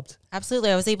that it helped.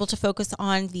 Absolutely. I was able to focus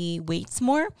on the weights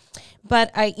more,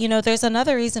 but there's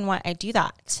another reason why I do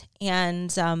that.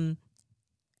 And,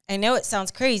 I know it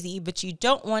sounds crazy, but you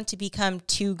don't want to become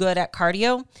too good at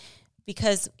cardio,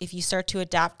 because if you start to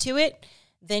adapt to it,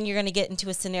 then you're going to get into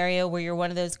a scenario where you're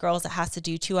one of those girls that has to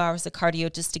do 2 hours of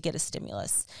cardio just to get a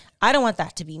stimulus. I don't want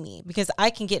that to be me, because I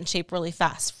can get in shape really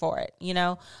fast for it.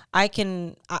 I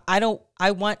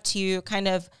want to kind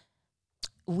of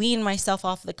wean myself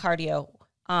off the cardio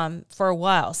for a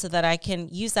while so that I can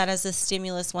use that as a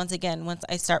stimulus once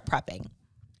I start prepping.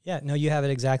 Yeah, no, you have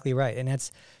it exactly right. And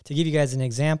that's, to give you guys an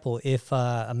example, if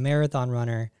a marathon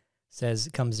runner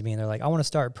comes to me and they're like, I want to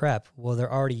start prep. Well,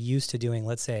 they're already used to doing,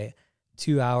 let's say,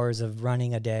 2 hours of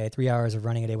running a day, 3 hours of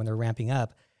running a day when they're ramping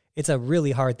up. It's a really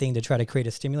hard thing to try to create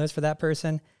a stimulus for that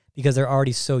person because they're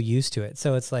already so used to it.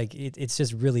 So it's like, it's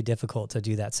just really difficult to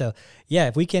do that. So yeah,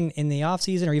 if we can, in the off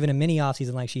season or even a mini off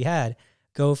season like she had,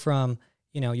 go from,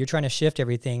 you're trying to shift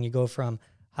everything. You go from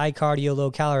high cardio,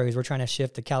 low calories. We're trying to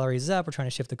shift the calories up. We're trying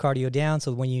to shift the cardio down.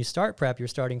 So when you start prep, you're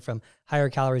starting from higher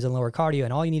calories and lower cardio.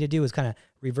 And all you need to do is kind of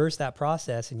reverse that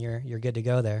process and you're good to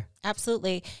go there.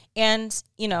 Absolutely. And,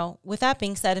 with that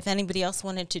being said, if anybody else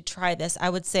wanted to try this, I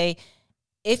would say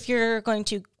if you're going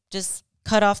to just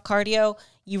cut off cardio,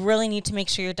 you really need to make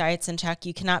sure your diet's in check.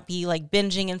 You cannot be like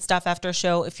binging and stuff after a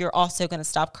show if you're also going to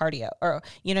stop cardio, or,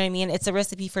 you know what I mean? It's a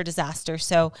recipe for disaster.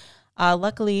 So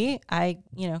luckily I,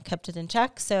 kept it in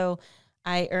check. So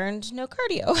I earned no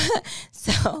cardio.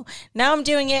 So now I'm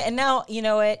doing it. And now,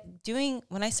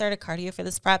 when I started cardio for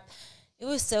this prep, it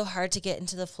was so hard to get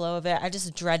into the flow of it. I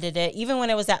just dreaded it. Even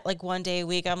when it was at like 1 day a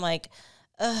week, I'm like,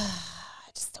 I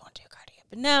just don't want to do cardio.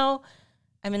 But now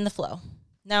I'm in the flow.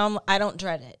 Now I don't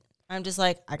dread it. I'm just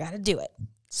like, I got to do it.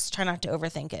 Just try not to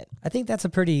overthink it. I think that's a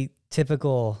pretty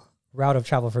typical route of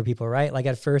travel for people, right? Like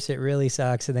at first it really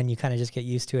sucks and then you kind of just get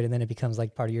used to it and then it becomes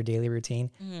like part of your daily routine.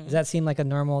 Mm-hmm. Does that seem like a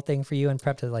normal thing for you in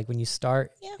prep to like when you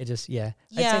start? Yeah. I'd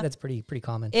say that's pretty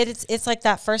common. It's like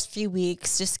that first few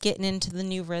weeks, just getting into the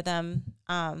new rhythm.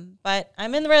 But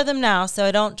I'm in the rhythm now, so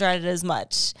I don't dread it as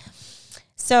much.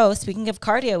 So speaking of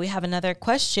cardio, we have another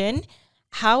question.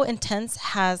 How intense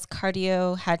has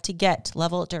cardio had to get,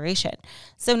 level duration?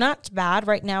 So not bad.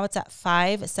 Right now it's at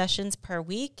 5 sessions per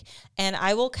week. And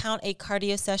I will count a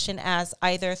cardio session as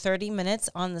either 30 minutes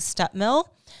on the step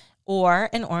mill or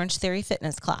an Orange Theory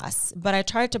fitness class. But I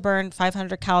try to burn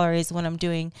 500 calories when I'm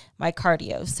doing my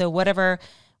cardio. So whatever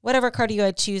cardio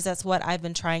I choose, that's what I've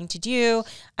been trying to do.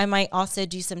 I might also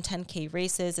do some 10K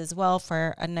races as well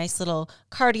for a nice little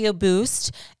cardio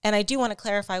boost. And I do want to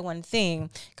clarify one thing,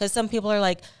 because some people are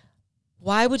like,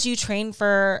 why would you train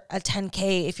for a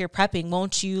 10K if you're prepping?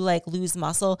 Won't you like lose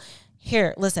muscle?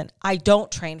 Here, listen, I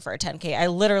don't train for a 10K. I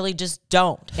literally just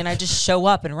don't. And I just show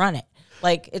up and run it.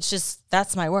 Like, it's just,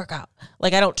 that's my workout.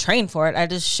 Like, I don't train for it. I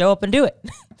just show up and do it.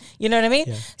 You know what I mean?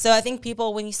 Yeah. So I think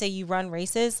people, when you say you run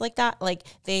races like that, like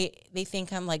they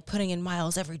think I'm like putting in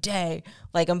miles every day.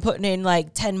 Like I'm putting in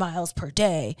like 10 miles per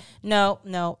day. No,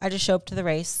 I just show up to the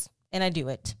race and I do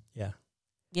it.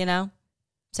 Yeah.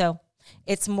 So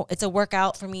it's a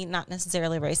workout for me, not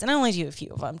necessarily a race. And I only do a few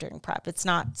of them during prep. It's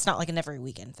not like an every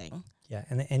weekend thing. Yeah,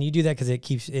 and you do that because it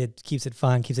keeps it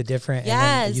fun, keeps it different. Yes.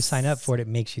 And then you sign up for it, it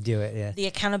makes you do it. Yeah. The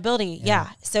accountability. Yeah.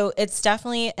 So it's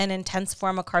definitely an intense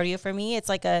form of cardio for me. It's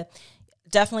like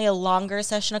definitely a longer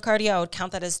session of cardio. I would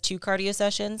count that as 2 cardio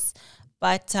sessions.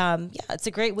 But it's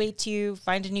a great way to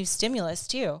find a new stimulus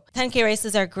too. 10K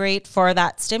races are great for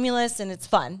that stimulus, and it's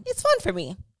fun. It's fun for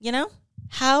me,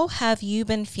 How have you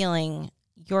been feeling?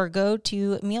 Your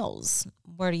go-to meals?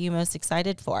 What are you most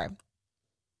excited for?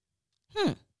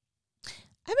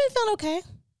 I've been feeling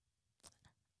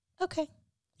okay.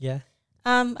 Yeah.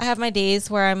 I have my days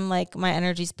where I'm like, my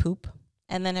energy's poop,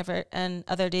 and then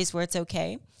other days where it's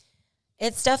okay.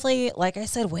 It's definitely, like I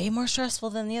said, way more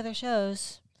stressful than the other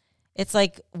shows. It's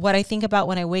like what I think about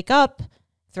when I wake up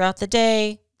throughout the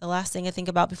day. The last thing I think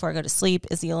about before I go to sleep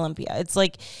is the Olympia. It's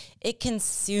like, it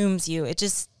consumes you. It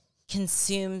just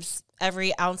consumes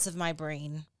every ounce of my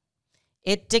brain.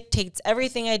 It dictates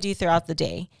everything I do throughout the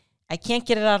day. I can't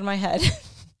get it out of my head.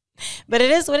 But it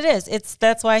is what it is.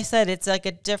 That's why I said it's like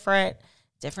a different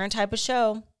type of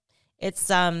show.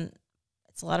 It's a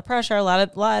lot of pressure, a lot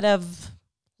of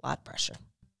pressure.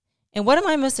 And what am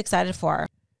I most excited for?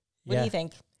 What do you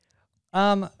think?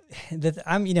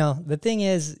 The thing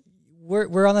is,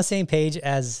 we're on the same page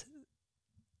as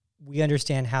we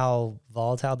understand how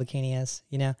volatile bikini is,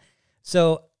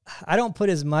 So I don't put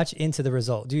as much into the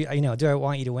result. Do I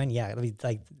want you to win? Yeah.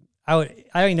 I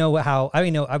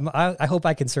hope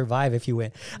I can survive if you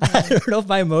win. I don't know if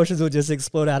my emotions would just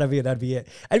explode out of me and that'd be it.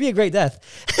 I'd be a great death.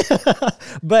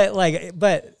 but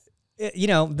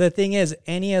the thing is,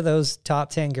 any of those top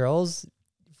 10 girls,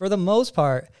 for the most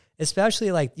part, especially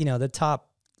the top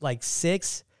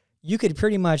 6, you could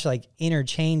pretty much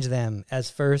interchange them as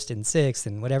first and sixth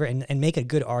and whatever, and make a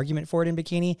good argument for it in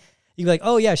bikini. You'd be like,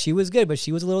 oh yeah, she was good, but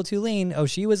she was a little too lean. Oh,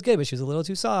 she was good, but she was a little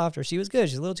too soft, or she was good,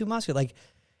 she's a little too muscular.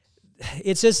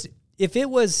 It's just, if it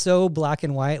was so black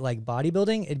and white like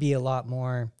bodybuilding, it'd be a lot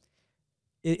more,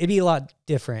 it'd be a lot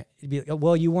different. It'd be,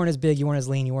 well, you weren't as big, you weren't as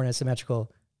lean, you weren't as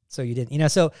symmetrical, so you didn't,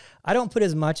 so I don't put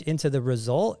as much into the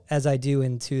result as I do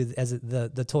into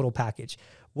the total package.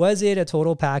 Was it a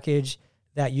total package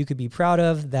that you could be proud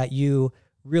of, that you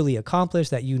really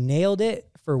accomplished, that you nailed it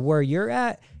for where you're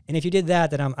at? And if you did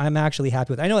that, then I'm actually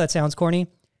happy with it. I know that sounds corny,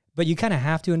 but you kind of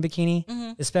have to in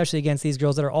bikini, especially against these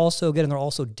girls that are all so good and they're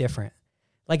all so different.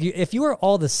 If you were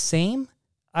all the same,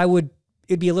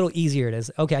 it'd be a little easier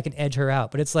to, okay, I can edge her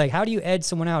out. But it's how do you edge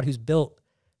someone out who's built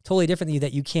totally different than you,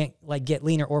 that you can't get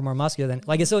leaner or more muscular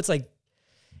than, so it's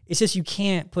just, you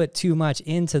can't put too much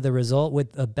into the result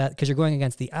with a bet, because you're going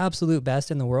against the absolute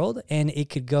best in the world, and it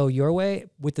could go your way.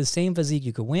 With the same physique,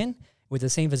 you could win. With the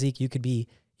same physique, you could be,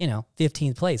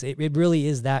 15th place. It really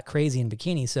is that crazy in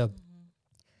bikini. So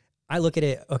I look at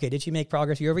it, okay, did she make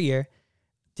progress year over year?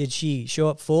 Did she show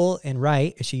up full and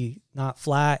right? Is she not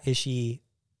flat? Is she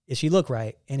look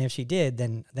right? And if she did,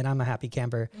 then I'm a happy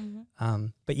camper.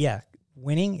 But yeah,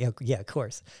 winning, yeah, of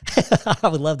course. I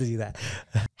would love to do that.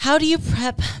 How do you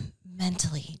prep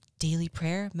mentally? Daily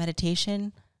prayer,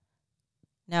 meditation?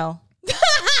 No.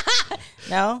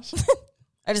 No.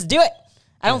 I just do it.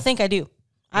 I don't think I do.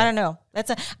 I don't know.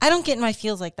 I don't get in my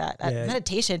feels like that.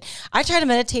 Meditation. I try to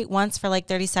meditate once for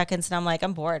 30 seconds and I'm like,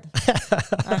 I'm bored.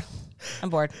 I'm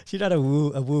bored. She's not a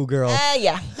woo girl.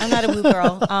 Yeah, I'm not a woo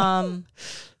girl.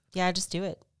 Yeah, I just do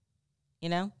it.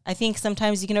 I think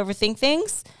sometimes you can overthink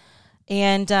things.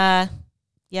 And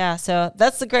yeah, so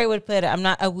that's the great way to put it. I'm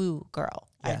not a woo girl.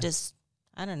 Yeah.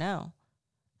 I don't know.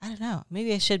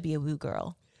 Maybe I should be a woo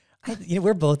girl.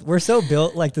 We're so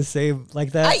built the same,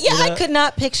 like that. I could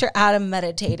not picture Adam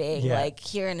meditating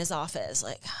here in his office,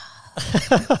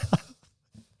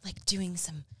 doing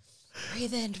some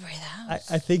breathe in, breathe out.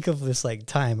 I think of this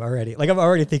time already. I'm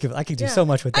already thinking I could do so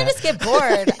much with that. I just get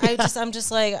bored. I'm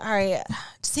just all right.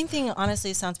 Same thing. Honestly,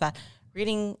 it sounds bad.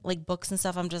 Reading books and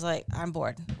stuff, I'm just I'm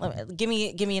bored. Give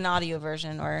me an audio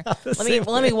version, or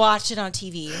let me watch it on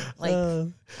TV.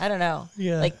 I don't know.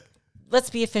 Yeah. Let's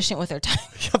be efficient with our time.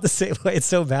 I'm the same way. It's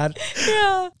so bad.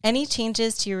 Yeah. Any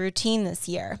changes to your routine this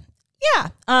year?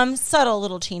 Yeah. Subtle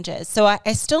little changes. So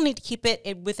I still need to keep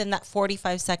it within that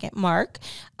 45-second mark.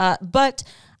 But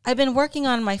I've been working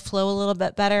on my flow a little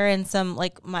bit better, and some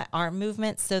my arm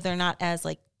movements, so they're not as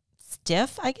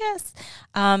stiff, I guess.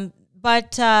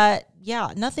 But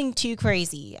yeah, nothing too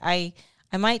crazy. I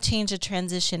might change a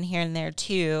transition here and there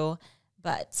too,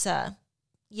 but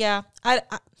yeah,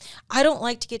 I don't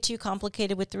like to get too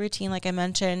complicated with the routine, like I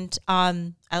mentioned.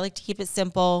 I like to keep it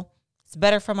simple. It's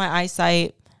better for my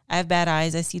eyesight. I have bad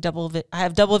eyes. I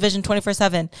have double vision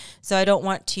 24/7, so I don't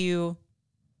want to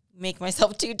make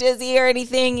myself too dizzy or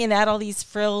anything and add all these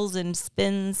frills and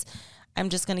spins. I'm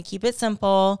just going to keep it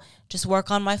simple, just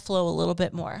work on my flow a little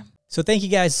bit more. So thank you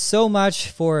guys so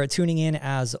much for tuning in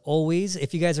as always.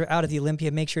 If you guys are out at the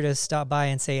Olympia, make sure to stop by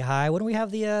and say hi. When do we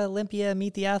have the Olympia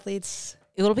Meet the Athletes?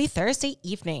 It will be Thursday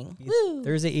evening. Woo.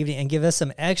 Thursday evening. And give us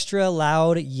some extra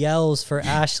loud yells for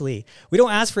Ashley. We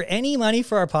don't ask for any money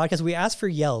for our podcast. We ask for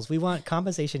yells. We want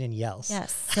compensation in yells.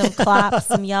 Yes. Some claps,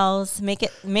 some yells. Make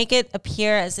it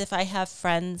appear as if I have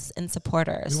friends and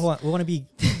supporters. We want to be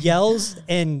yells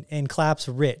and claps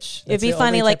rich. It'd That's be the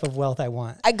funny, only type of wealth I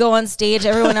want. I go on stage,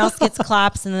 everyone else gets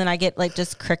claps, and then I get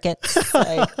just crickets.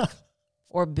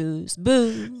 Or boos.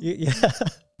 Boo. Yeah.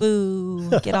 Boo.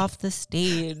 Get off the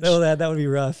stage. No, that would be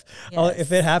rough. Yes.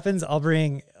 If it happens, I'll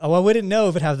bring, I wouldn't know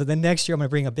if it happens. The next year, I'm going to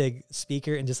bring a big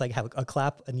speaker and just have a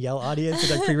clap and yell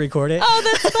audience and pre-record it. Oh,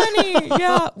 that's funny.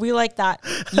 Yeah, we like that.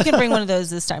 You can bring one of those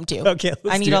this time too. Okay.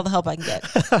 I need all the help I can get.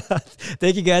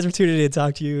 Thank you guys for tuning in.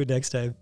 Talk to you next time.